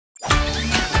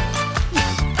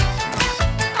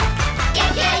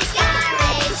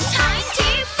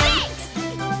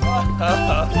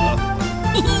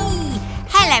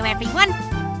everyone.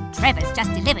 Trevor's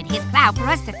just delivered his plough for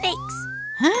us to fix.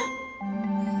 Huh?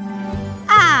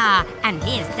 Ah, and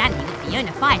here's Dandy with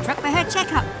Fiona Fire Truck for her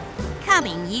checkup.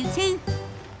 Coming, you two.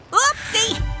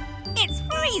 Oopsie! It's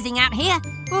freezing out here.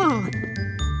 Ooh.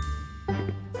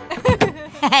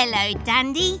 Hello,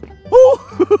 Dandy.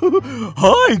 Oh,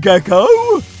 hi, Gecko.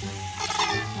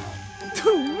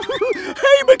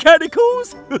 Hey,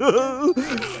 Mechanicals.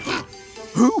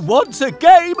 Who wants a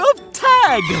game of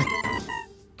tag?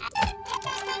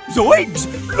 Zoinks!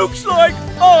 Looks like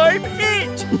I'm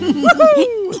it!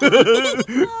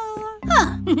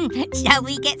 Shall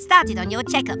we get started on your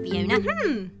checkup, Fiona?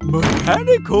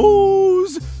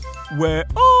 Mechanicals! Where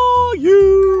are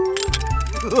you?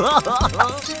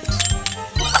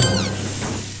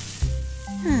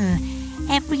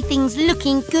 Everything's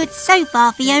looking good so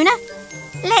far, Fiona.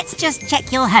 Let's just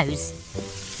check your hose.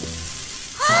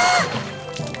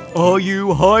 Are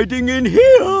you hiding in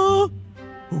here?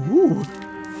 Ooh.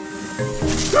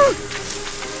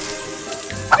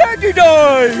 Dandy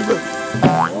dive!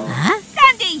 Huh?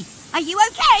 Dandy, are you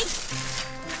okay?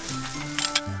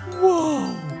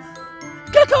 Whoa!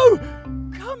 Gecko,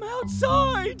 come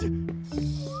outside!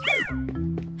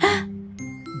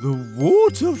 The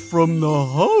water from the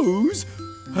hose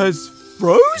has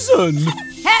frozen.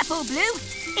 Careful, Blue.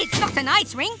 It's not an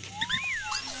ice rink.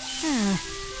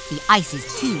 The ice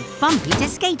is too bumpy to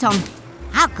skate on.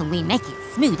 How can we make it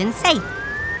smooth and safe?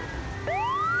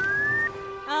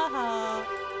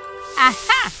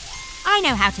 Aha! I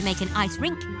know how to make an ice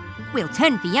rink. We'll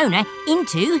turn Fiona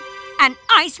into an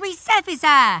ice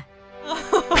resurfacer.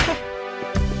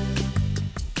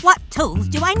 What tools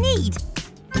do I need?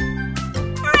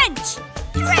 Wrench!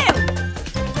 Drill!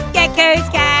 Gecko's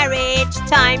garage,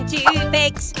 time to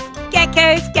fix.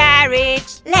 Gecko's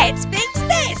garage, let's fix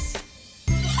this.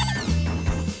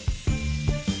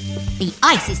 The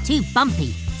ice is too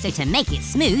bumpy, so to make it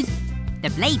smooth, the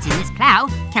blades in this plough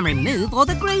can remove all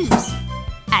the grooves.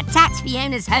 Attach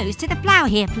Fiona's hose to the plough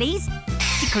here, please,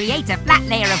 to create a flat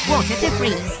layer of water to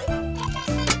freeze.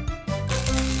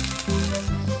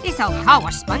 This old car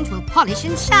wash sponge will polish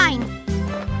and shine.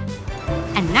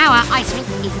 And now our ice rink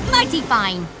is mighty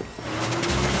fine.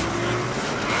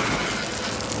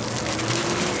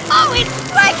 Oh, it's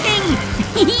working!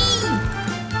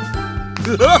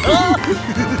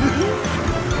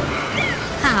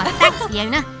 Thanks,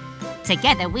 Fiona.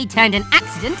 Together we turned an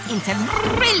accident into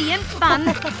brilliant fun.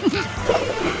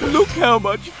 Look how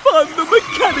much fun the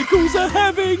Mechanicals are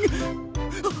having.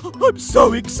 I'm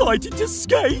so excited to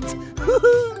skate.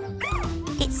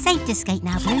 It's safe to skate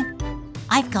now, Blue.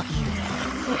 I've got you.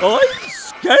 I'm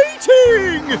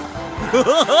skating!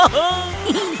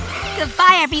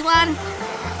 Goodbye, everyone.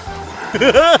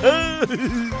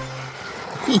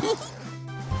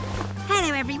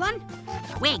 Hello, everyone.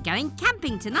 We're going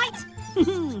camping tonight.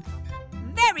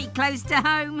 Very close to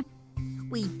home.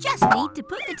 We just need to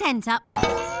put the tent up.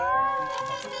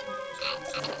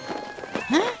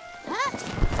 Huh?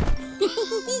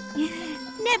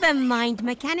 Never mind,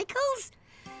 Mechanicals.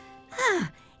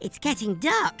 It's getting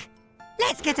dark.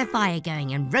 Let's get a fire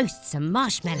going and roast some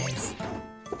marshmallows.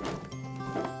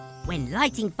 When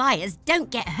lighting fires, don't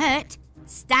get hurt.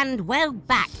 Stand well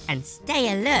back and stay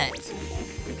alert.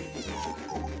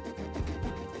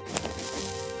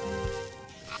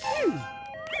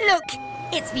 Look,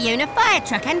 it's Fiona Fire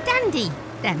Truck and Dandy.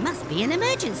 There must be an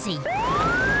emergency.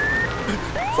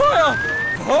 Fire!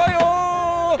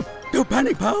 Fire! Don't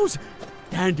panic, pals.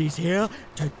 Dandy's here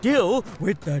to deal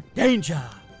with the danger.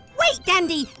 Wait,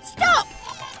 Dandy! Stop!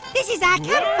 This is our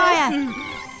campfire.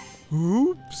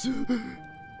 Oops.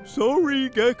 Sorry,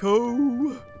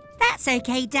 Gecko. That's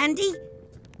okay, Dandy.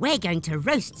 We're going to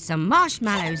roast some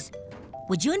marshmallows.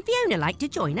 Would you and Fiona like to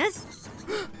join us?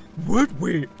 Would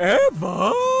we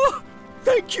ever?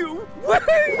 Thank you.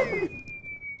 Whee!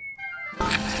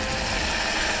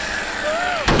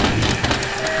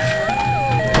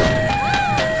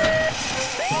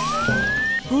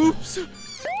 Oops.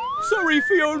 Sorry,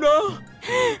 Fiona.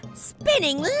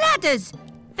 Spinning ladders!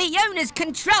 Fiona's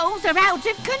controls are out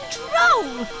of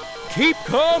control! Keep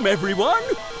calm, everyone.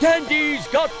 Dandy's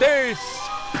got this.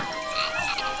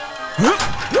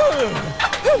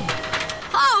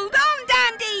 Hold on,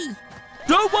 Dandy!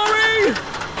 Don't worry.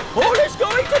 All is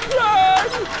going to plan.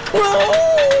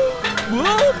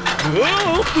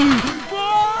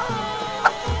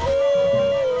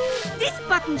 This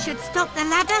button should stop the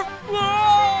ladder.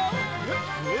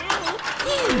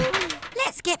 Phew.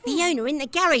 Let's get Fiona in the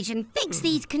garage and fix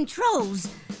these controls.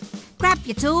 Grab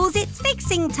your tools, it's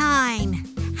fixing time.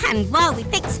 And while we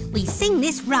fix, we sing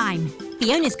this rhyme.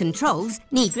 Fiona's controls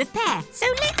need repair, so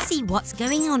let's see what's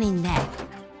going on in there.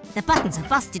 The buttons are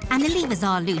busted and the levers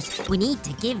are loose. We need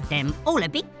to give them all a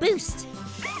big boost.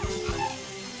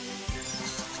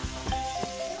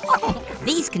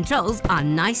 These controls are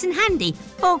nice and handy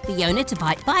for Fiona to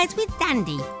bite fires with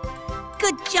Dandy.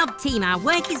 Good job, team. Our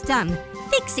work is done.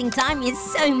 Fixing time is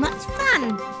so much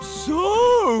fun.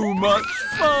 So much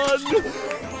fun!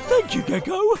 Thank you,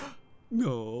 Gecko.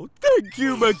 Oh, thank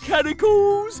you,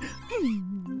 Mechanicals.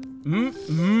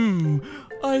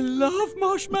 I love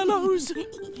marshmallows.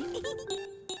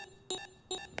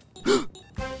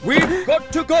 We've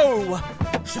got to go.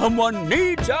 Someone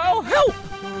needs our help.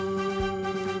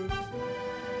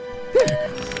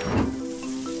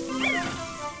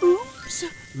 Oops,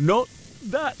 not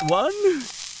that one.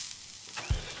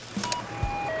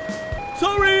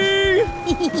 Sorry!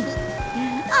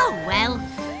 Oh, well.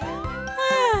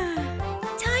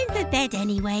 Time for bed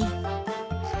anyway.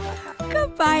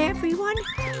 Goodbye, everyone.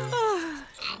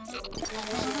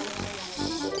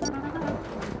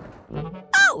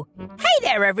 Oh, hey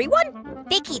there, everyone.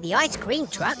 Vicky, the ice cream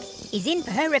truck, is in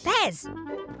for her repairs.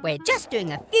 We're just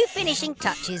doing a few finishing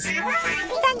touches.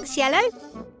 Thanks, Yellow.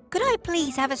 Could I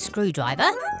please have a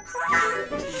screwdriver?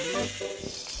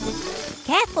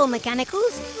 Careful,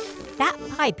 Mechanicals. That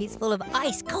pipe is full of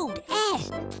ice-cold air.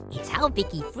 It's how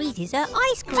Vicky freezes her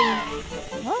ice cream.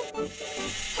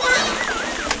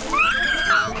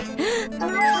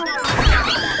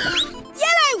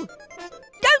 Yellow!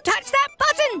 Don't touch that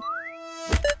button!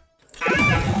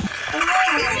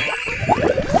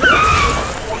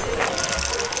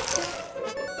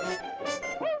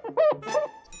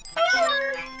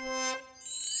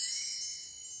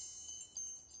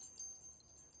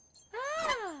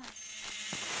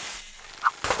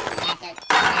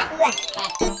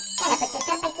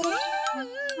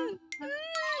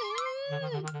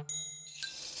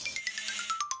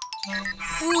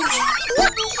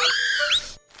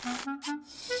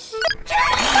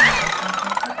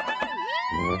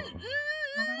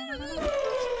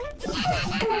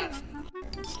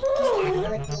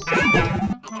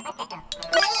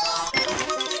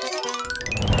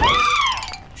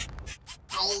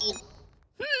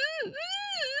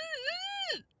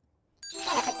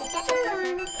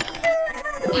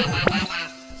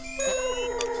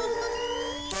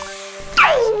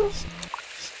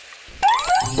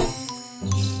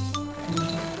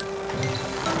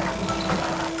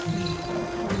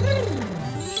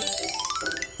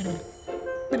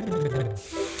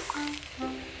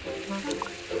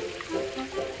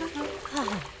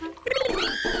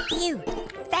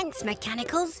 Thanks,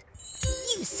 Mechanicals.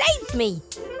 You saved me.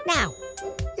 Now,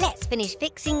 let's finish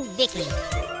fixing Digley.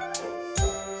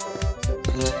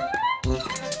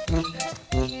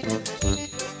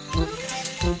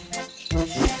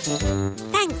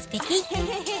 Thanks, Vicky.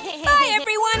 Bye,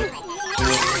 everyone.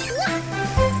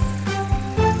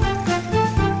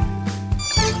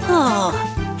 Oh,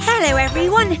 hello,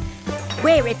 everyone.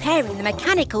 We're repairing the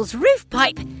Mechanicals' roof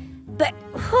pipe. But,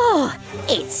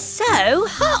 it's so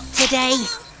hot today.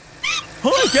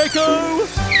 Hi, Gecko!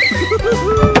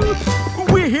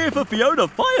 We're here for Fiona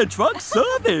Fire Truck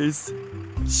service.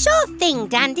 Sure thing,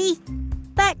 Dandy.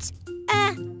 But,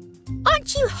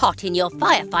 aren't you hot in your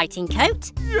firefighting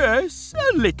coat? Yes,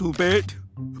 a little bit.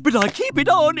 But I keep it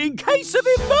on in case of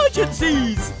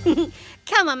emergencies.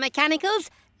 Come on, Mechanicals.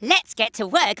 Let's get to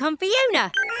work on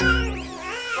Fiona.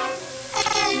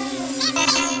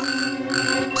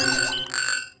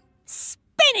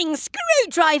 Spinning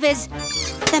screwdrivers!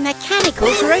 The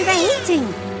Mechanicals are overheating.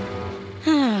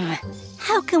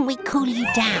 How can we cool you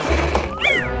down?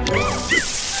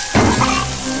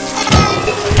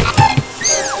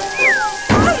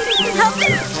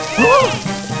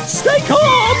 Stay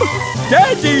calm!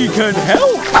 Daddy can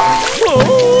help!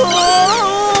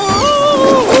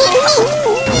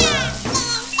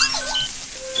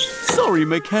 Sorry,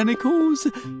 Mechanicals.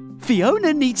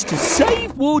 Fiona needs to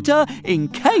save water in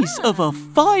case of a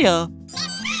fire.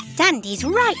 Dandy's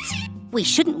right. We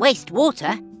shouldn't waste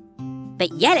water.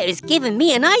 But Yellow's given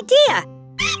me an idea.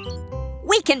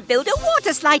 We can build a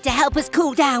water slide to help us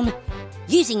cool down,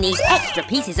 using these extra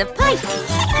pieces of pipe.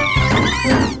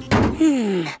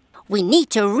 We need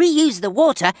to reuse the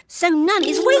water so none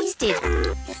is wasted.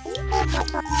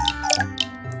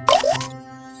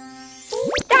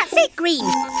 That's it, Green.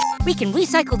 We can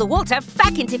recycle the water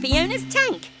back into Fiona's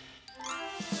tank.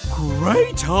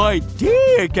 Great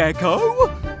idea, Gecko.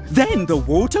 Then the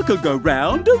water can go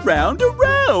round and round and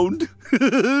round.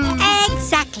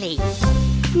 Exactly.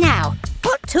 Now,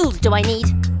 what tools do I need?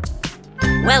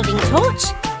 Welding torch,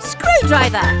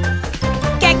 screwdriver.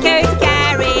 Gecko's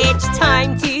garage,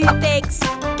 time to fix.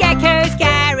 Gecko's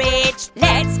garage,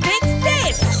 let's fix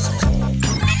this.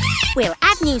 We'll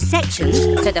add new sections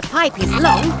so the pipe is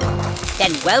long,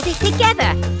 then weld it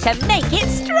together to make it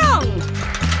strong.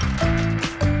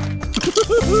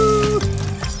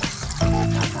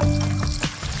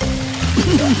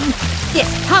 This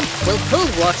pump will pull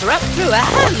water up through a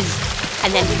hose,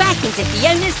 and then back into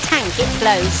Fiona's tank it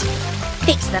flows.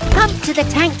 Fix the pump to the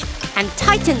tank and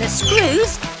tighten the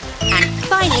screws, and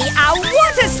finally our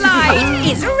water slide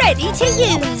is ready to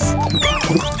use.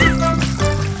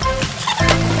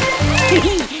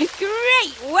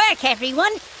 Great work,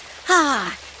 everyone.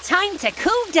 Time to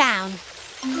cool down.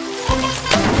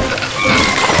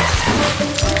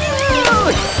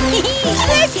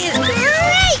 This is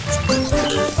great!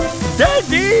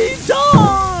 Dandy,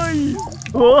 die!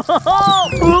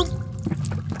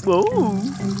 Whoa!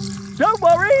 Don't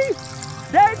worry,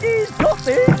 Dandy's got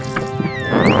this.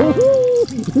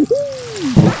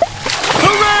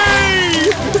 Hooray!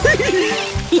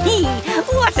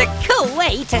 What a cool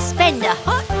way to spend a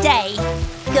hot day.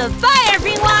 Goodbye,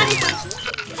 everyone.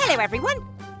 Hello, everyone.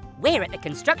 We're at the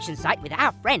construction site with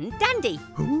our friend Dandy.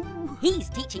 He's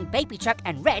teaching Baby Truck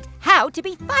and Red how to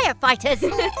be firefighters.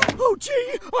 Oh,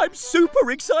 gee, I'm super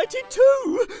excited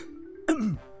too.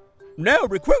 Now,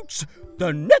 recruits,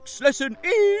 the next lesson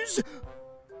is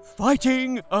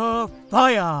fighting a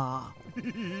fire.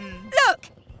 Look,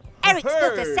 Eric's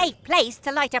built a safe place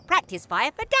to light a practice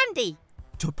fire for Dandy.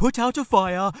 To put out a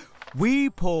fire, we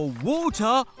pour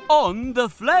water on the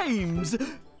flames.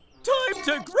 Time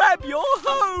to grab your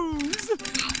hose.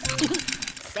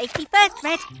 Safety first,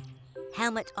 Red.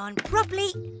 Helmet on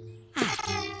properly.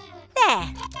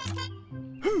 There.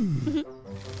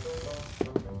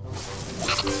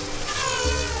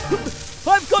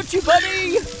 I've got you,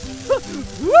 buddy!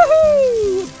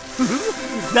 Woohoo!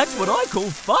 That's what I call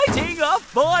fighting a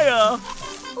fire!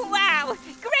 Wow!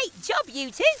 Great job,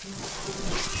 you two!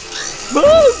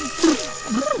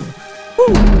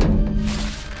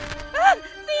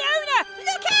 Fiona!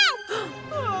 Look out!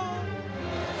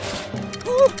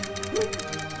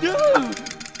 No!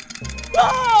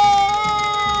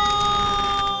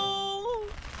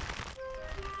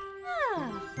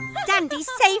 Dandy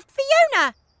saved Fiona!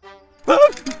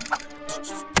 Oh.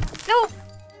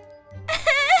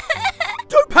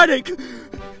 Don't panic!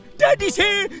 Dandy's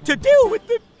here to deal with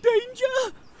the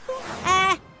danger!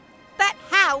 But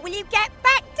how will you get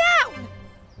back down?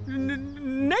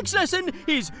 Next lesson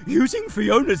is using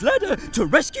Fiona's ladder to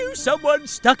rescue someone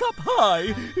stuck up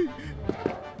high.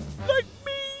 Like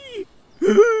me!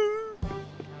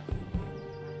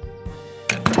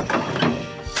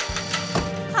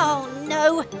 Oh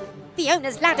no!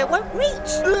 Fiona's ladder won't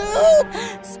reach!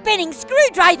 Spinning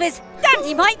screwdrivers!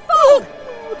 Dandy might fall!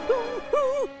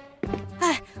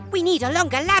 We need a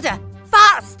longer ladder!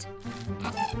 Fast!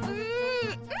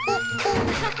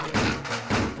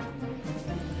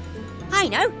 I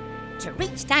know! To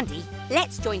reach Dandy,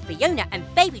 let's join Fiona and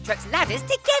Baby Truck's ladders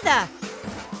together!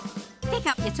 Pick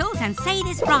up your tools and say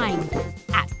this rhyme.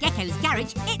 At Gecko's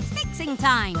garage, it's fixing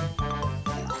time.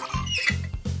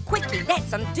 Quickly,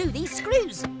 let's undo these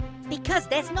screws, because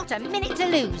there's not a minute to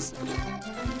lose.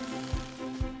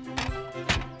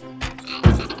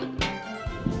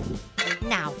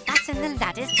 Now fasten the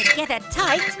ladders together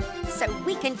tight, so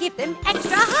we can give them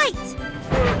extra height.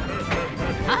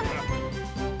 Huh?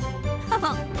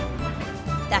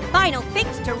 The final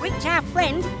fix to reach our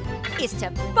friend is to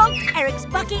bonk Eric's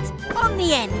bucket on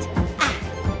the end.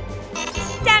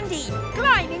 Dandy,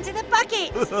 climb into the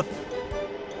bucket.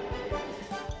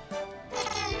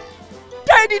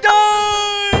 Dandy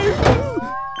dive!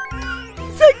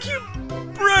 Thank you,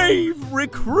 brave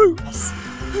recruits.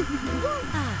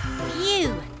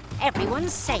 Phew,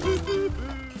 everyone's safe.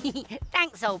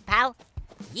 Thanks, old pal.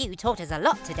 You taught us a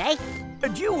lot today.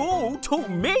 And you all taught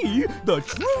me the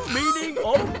true meaning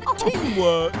of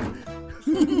teamwork.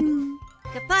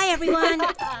 Goodbye, everyone.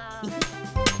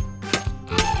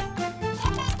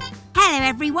 Hello,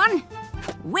 everyone.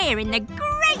 We're in the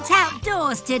great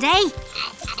outdoors today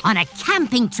on a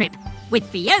camping trip with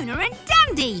Fiona and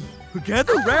Dandy.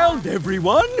 Gather round,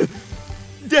 everyone.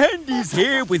 Dandy's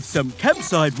here with some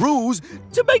campsite rules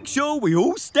to make sure we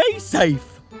all stay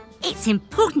safe. It's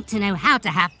important to know how to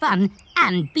have fun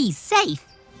and be safe.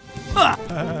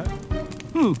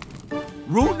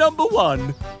 Rule number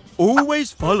 1,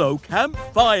 always follow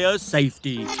campfire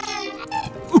safety.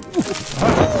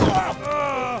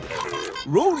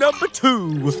 Rule number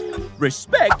 2,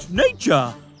 respect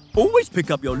nature. Always pick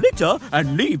up your litter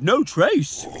and leave no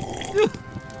trace.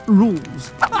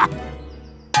 Rules.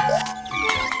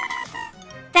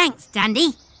 Thanks,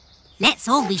 Dandy. Let's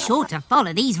all be sure to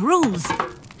follow these rules.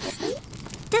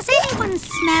 Does anyone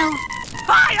smell...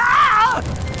 Fire!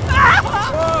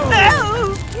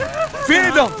 No!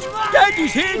 Fear not!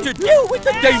 Daddy's here to deal with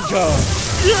the danger!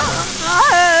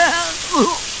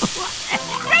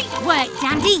 Great work,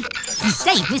 Dandy! You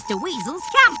saved Mr. Weasel's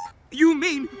camp! You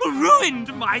mean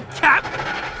ruined my camp?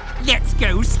 Let's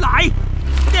go, Sly.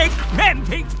 They're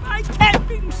cramping my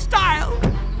camping style.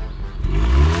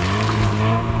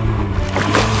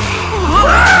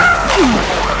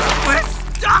 We're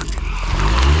stuck.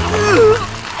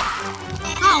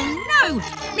 Oh no!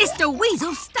 Mr.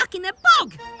 Weasel's stuck in the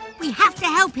bog! We have to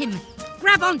help him!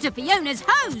 Grab onto Fiona's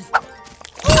hose!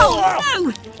 Oh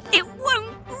no! It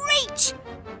won't reach!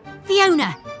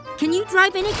 Fiona, can you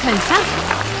drive any closer?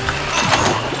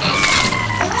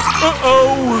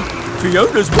 Uh-oh!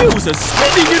 Fiona's wheels are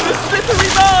spinning in the slippery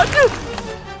mud!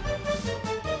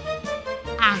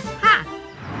 Aha!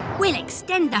 We'll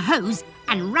extend the hose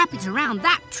and wrap it around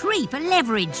that tree for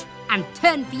leverage and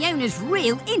turn Fiona's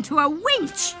reel into a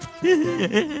winch!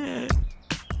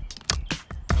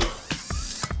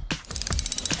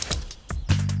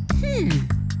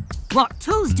 What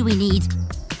tools do we need?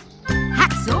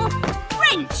 Hacksaw,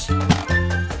 wrench!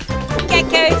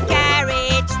 Gecko's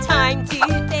garage, time to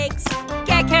fix.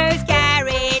 Gecko's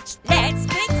garage, let's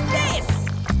fix this.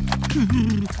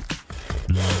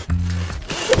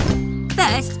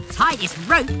 First, tie this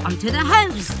rope onto the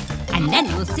hose, and then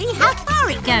we'll see how far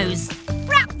it goes.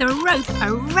 Wrap the rope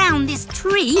around this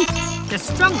tree, the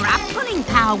stronger our pulling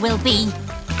power will be.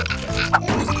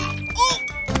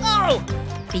 Oh!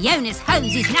 Fiona's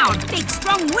hose is now a big,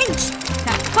 strong winch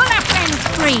to pull our friends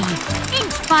free,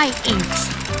 inch by inch.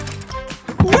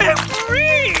 We're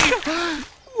free.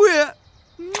 We're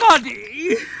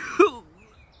muddy.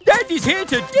 Daddy's here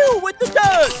to deal with the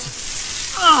dirt!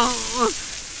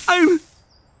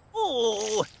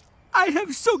 I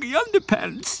have soggy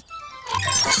underpants.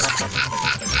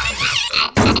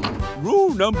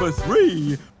 Rule number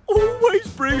 3. Always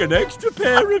bring an extra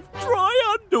pair of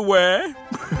dry underwear.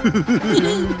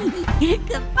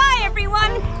 Goodbye,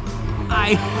 everyone.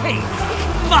 I hate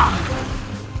mud.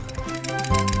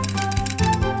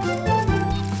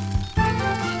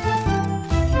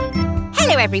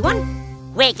 Hello, everyone.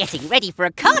 We're getting ready for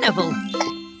a carnival.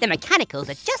 The mechanicals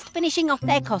are just finishing off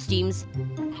their costumes.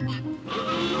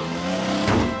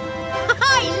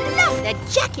 I love the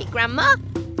jacket, Grandma.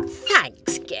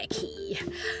 Thanks, Gecky.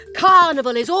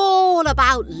 Carnival is all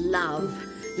about love.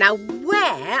 Now,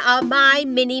 where are my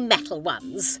mini metal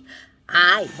ones?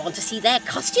 I want to see their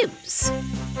costumes.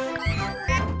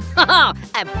 A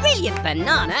brilliant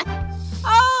banana.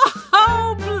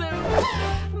 Oh,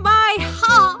 Blue, my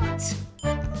heart.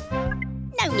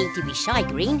 No need to be shy,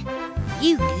 Green.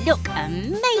 You look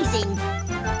amazing.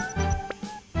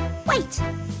 Wait,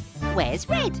 where's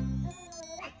Red?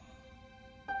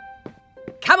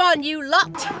 Come on, you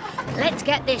lot. Let's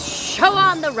get this show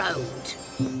on the road.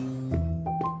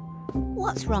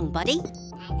 What's wrong, buddy?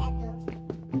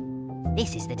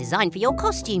 This is the design for your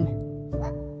costume.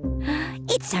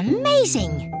 It's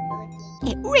amazing.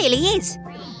 It really is.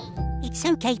 It's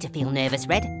okay to feel nervous,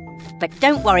 Red, but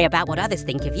don't worry about what others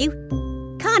think of you.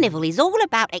 Carnival is all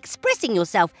about expressing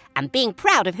yourself and being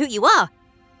proud of who you are.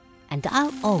 And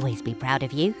I'll always be proud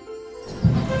of you.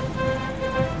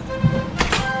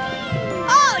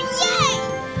 Oh,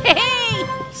 yay! Hey!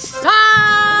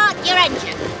 Start your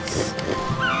engines!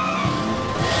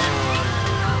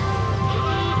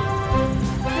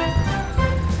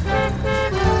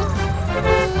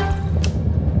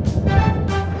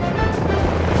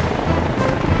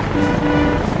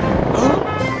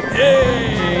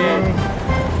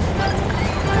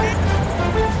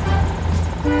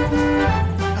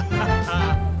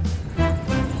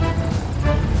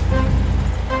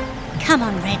 Come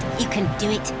on, Red, you can do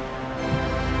it.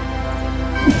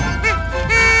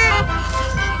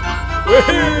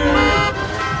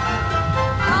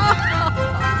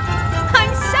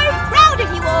 I'm so proud of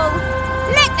you all.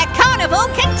 Let the carnival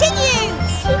continue.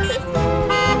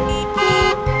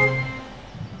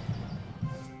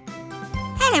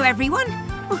 Hello, everyone.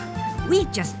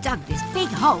 We've just dug this big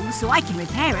hole so I can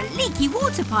repair a leaky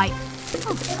water pipe.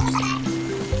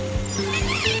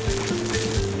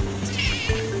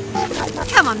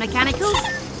 Come on, mechanicals.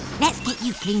 Let's get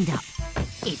you cleaned up.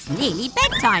 It's nearly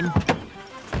bedtime.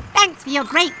 Thanks for your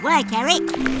great work, Eric.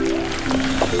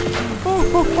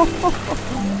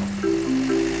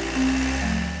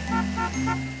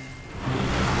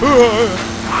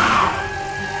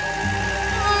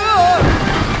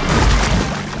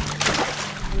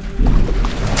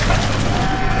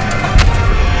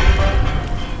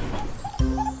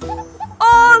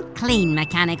 All clean,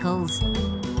 mechanicals.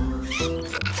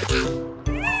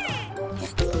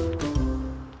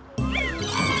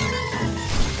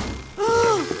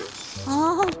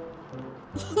 Oh,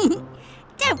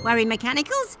 Don't worry,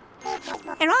 Mechanicals.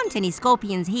 There aren't any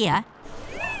scorpions here.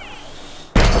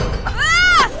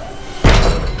 Ah!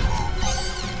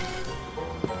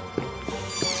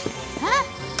 Huh?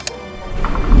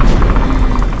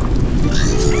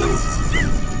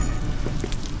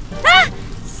 Ah!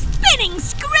 Spinning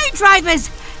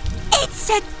screwdrivers! It's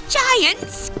a giant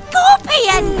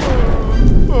scorpion!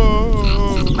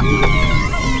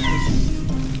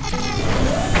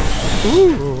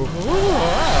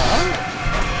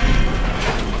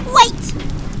 Wait!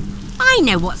 I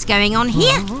know what's going on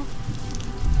here.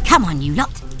 Come on, you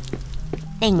lot.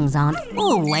 Things aren't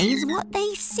always what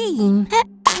they seem.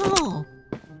 Oh.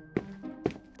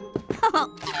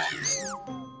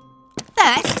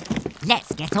 First,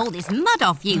 let's get all this mud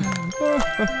off you.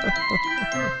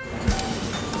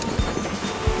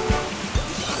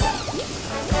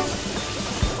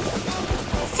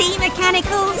 See,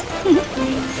 Mechanicals?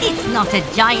 It's not a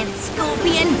giant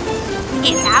scorpion.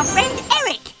 It's our friend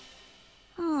Eric.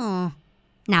 Oh.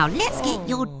 Now let's get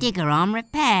your digger arm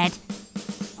repaired.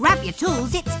 Grab your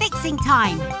tools, it's fixing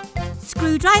time.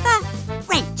 Screwdriver,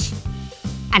 wrench.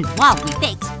 And while we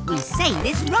fix, we say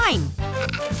this rhyme.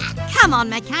 Come on,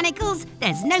 Mechanicals,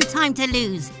 there's no time to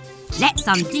lose. Let's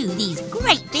undo these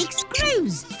great big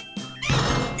screws.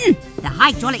 The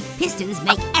hydraulic pistons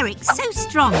make Eric so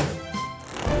strong.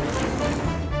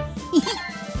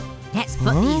 Let's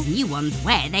put these new ones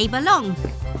where they belong.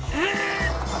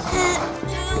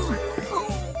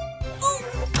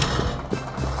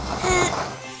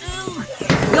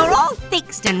 You're all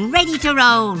fixed and ready to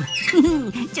roll.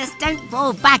 Just don't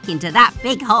fall back into that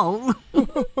big hole.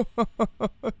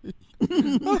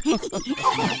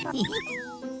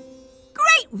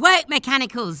 Great work,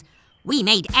 Mechanicals. We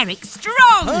made Eric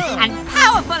strong and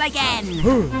powerful again.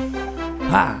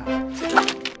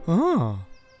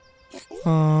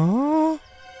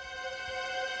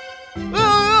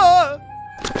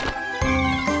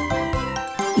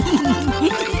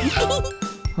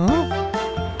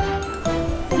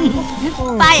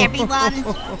 Bye, everyone.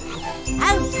 Ho,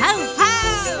 ho, ho!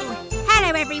 Hello,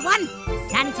 everyone.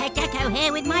 Santa Gecko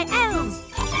here with my elves.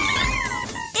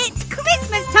 It's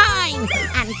Christmas time,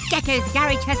 and Gecko's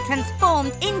garage has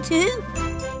transformed into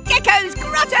Gecko's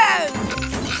Grotto.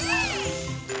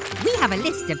 We have a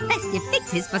list of festive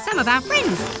fixes for some of our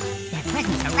friends. Their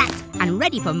presents are wrapped and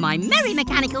ready for my merry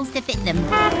Mechanicals to fit them.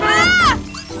 Ah!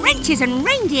 Wrenches and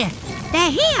reindeer.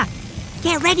 They're here.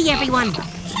 Get ready, everyone.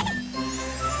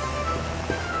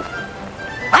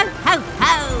 Ho, ho,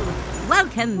 ho!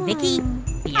 Welcome, Vicky,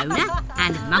 Fiona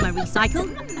and Mama Recycle.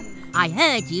 I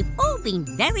heard you've all been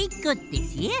very good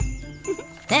this year.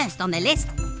 First on the list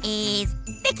is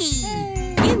Vicky.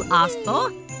 You asked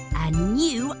for a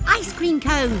new ice cream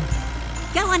cone.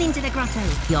 Go on into the grotto.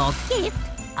 Your gift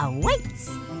awaits.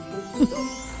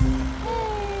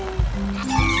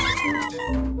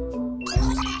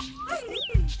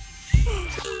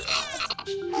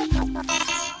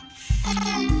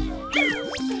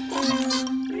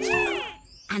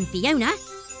 And Fiona,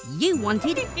 you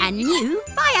wanted a new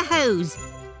fire hose.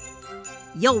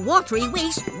 Your watery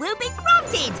wish will be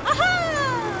granted.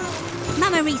 Aha!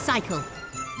 Mama Recycle,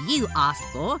 you asked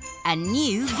for a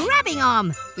new grabbing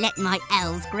arm. Let my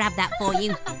elves grab that for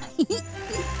you.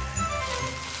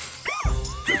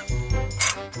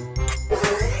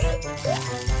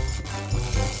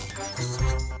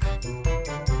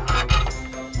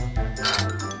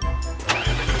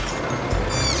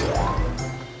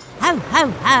 Ho, ho,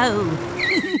 ho!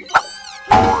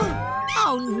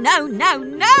 Oh, no, no,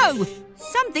 no!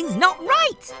 Something's not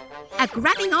right! A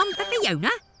grabbing arm for Fiona,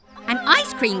 an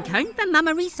ice cream cone for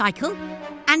Mama Recycle,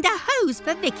 and a hose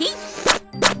for Vicky.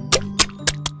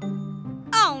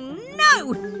 Oh,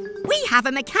 no! We have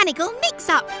a mechanical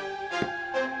mix-up!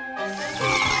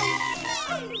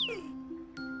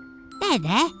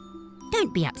 There.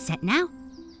 Don't be upset now.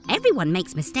 Everyone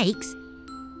makes mistakes.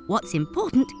 What's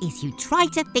important is you try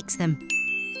to fix them.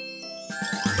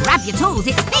 Grab your tools,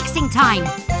 it's fixing time!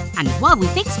 And while we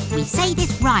fix, we say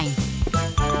this rhyme.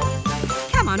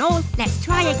 Come on all, let's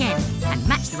try again and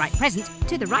match the right present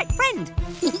to the right friend.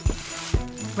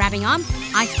 Grabbing arm,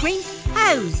 ice cream,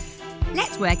 hose.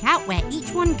 Let's work out where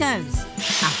each one goes.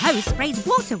 A hose sprays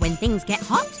water when things get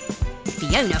hot.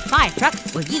 Fiona Fire Truck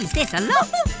will use this a lot.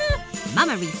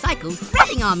 Mama Recycle's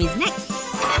grabbing arm is next.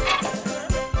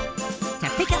 To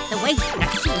pick up the waste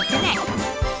that she collects.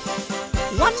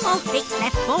 One more fix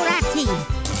left for our team.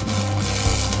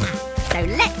 So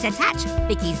let's attach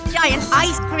Vicky's giant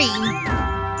ice cream.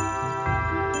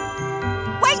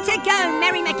 Way to go,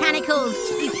 Merry Mechanicals!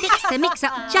 You fixed the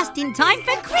mix-up just in time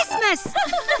for Christmas!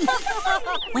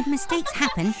 When mistakes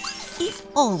happen, It's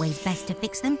always best to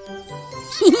fix them.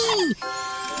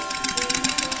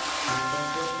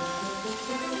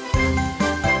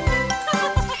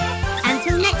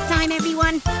 Until next time,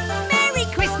 everyone. Merry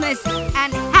Christmas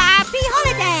and Happy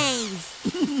Holidays!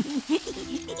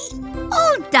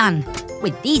 All done.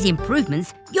 With these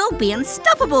improvements, you'll be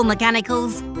unstoppable,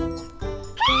 Mechanicals.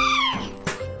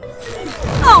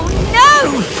 Oh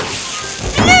no!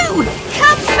 Blue,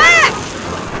 come back!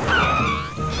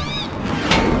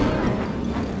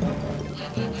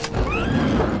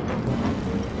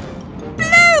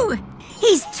 Blue!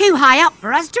 He's too high up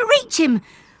for us to reach him.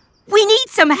 We need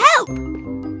some help.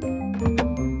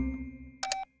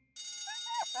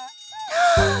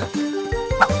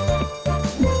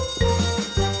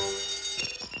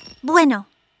 Bueno,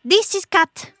 this is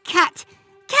Cat. Cat!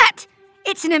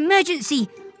 It's an emergency.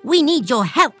 We need your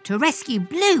help to rescue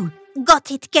Blue.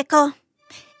 Got it, Gecko.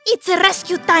 It's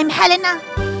rescue time, Helena.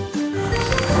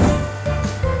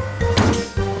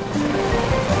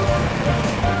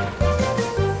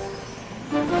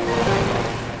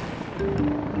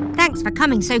 Thanks for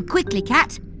coming so quickly,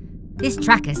 Cat. This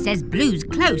tracker says Blue's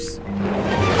close.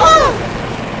 Oh!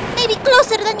 Maybe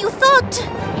closer than you thought.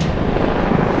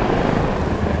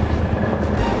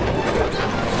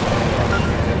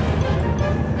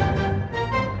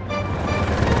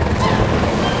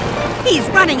 He's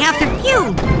running out of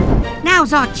fuel.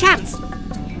 Now's our chance.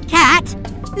 Cat,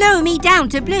 lower me down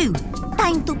to Blue.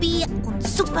 Time to be un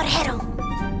superhero.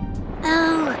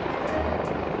 Oh.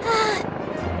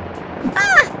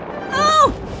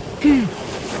 Oh!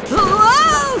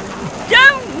 Whoa!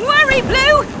 Don't worry,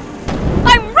 Blue!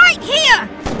 I'm right here!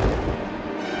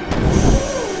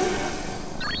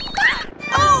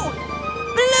 Oh!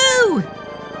 Blue!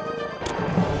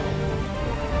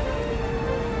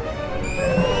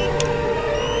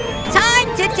 Time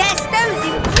to test those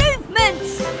improvements!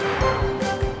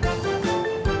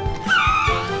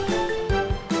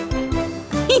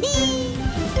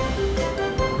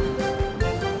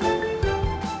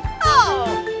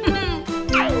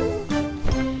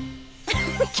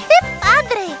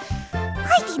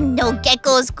 No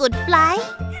geckos could fly.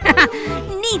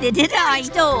 Neither did I.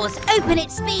 Doors, open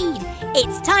at speed.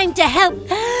 It's time to help.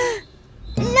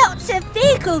 Lots of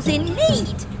vehicles in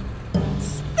need.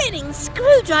 Spinning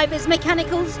screwdrivers,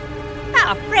 Mechanicals.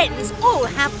 Our friends all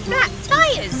have flat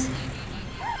tyres.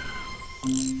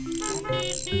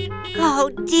 Oh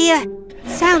dear.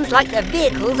 Sounds like the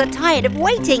vehicles are tired of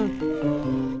waiting.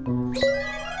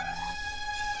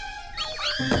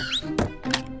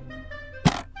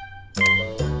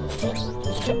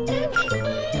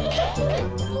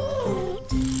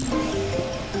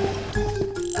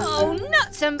 Oh,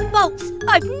 nuts and bolts!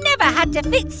 I've never had to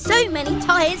fit so many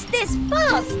tyres this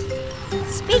fast.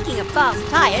 Speaking of fast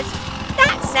tyres,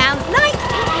 that sounds like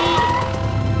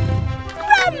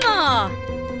Grandma!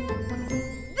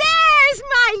 There's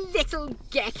my little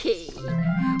Gecky,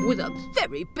 with a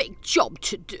very big job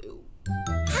to do.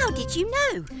 How did you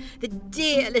know? The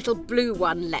dear little blue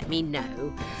one let me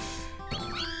know.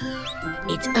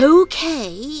 It's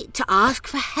okay to ask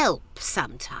for help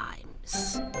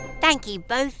sometimes. Thank you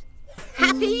both.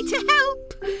 Happy to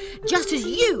help, just as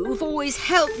you've always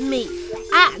helped me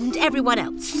and everyone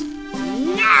else.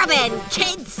 Now then,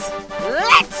 kids,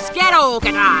 let's get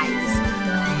organised.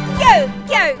 Go,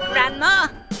 Grandma!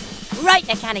 Right,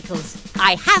 Mechanicals,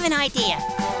 I have an idea.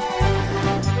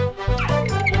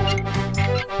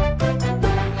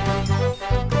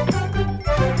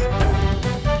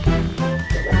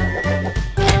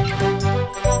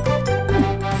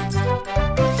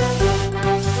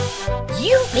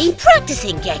 You've been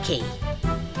practising, Gecky.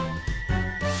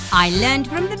 I learned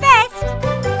from the best.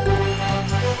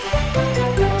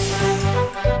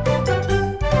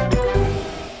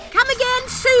 Come again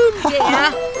soon,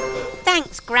 dear.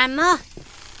 Thanks, Grandma.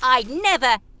 I'd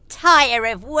never tire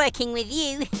of working with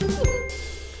you.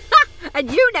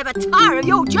 And you never tire of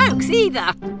your jokes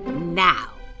either. Now,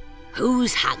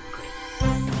 who's hungry?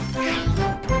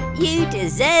 You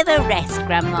deserve a rest,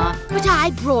 Grandma. But I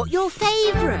brought your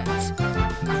favourite,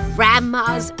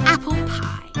 Grandma's apple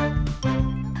pie.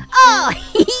 Oh,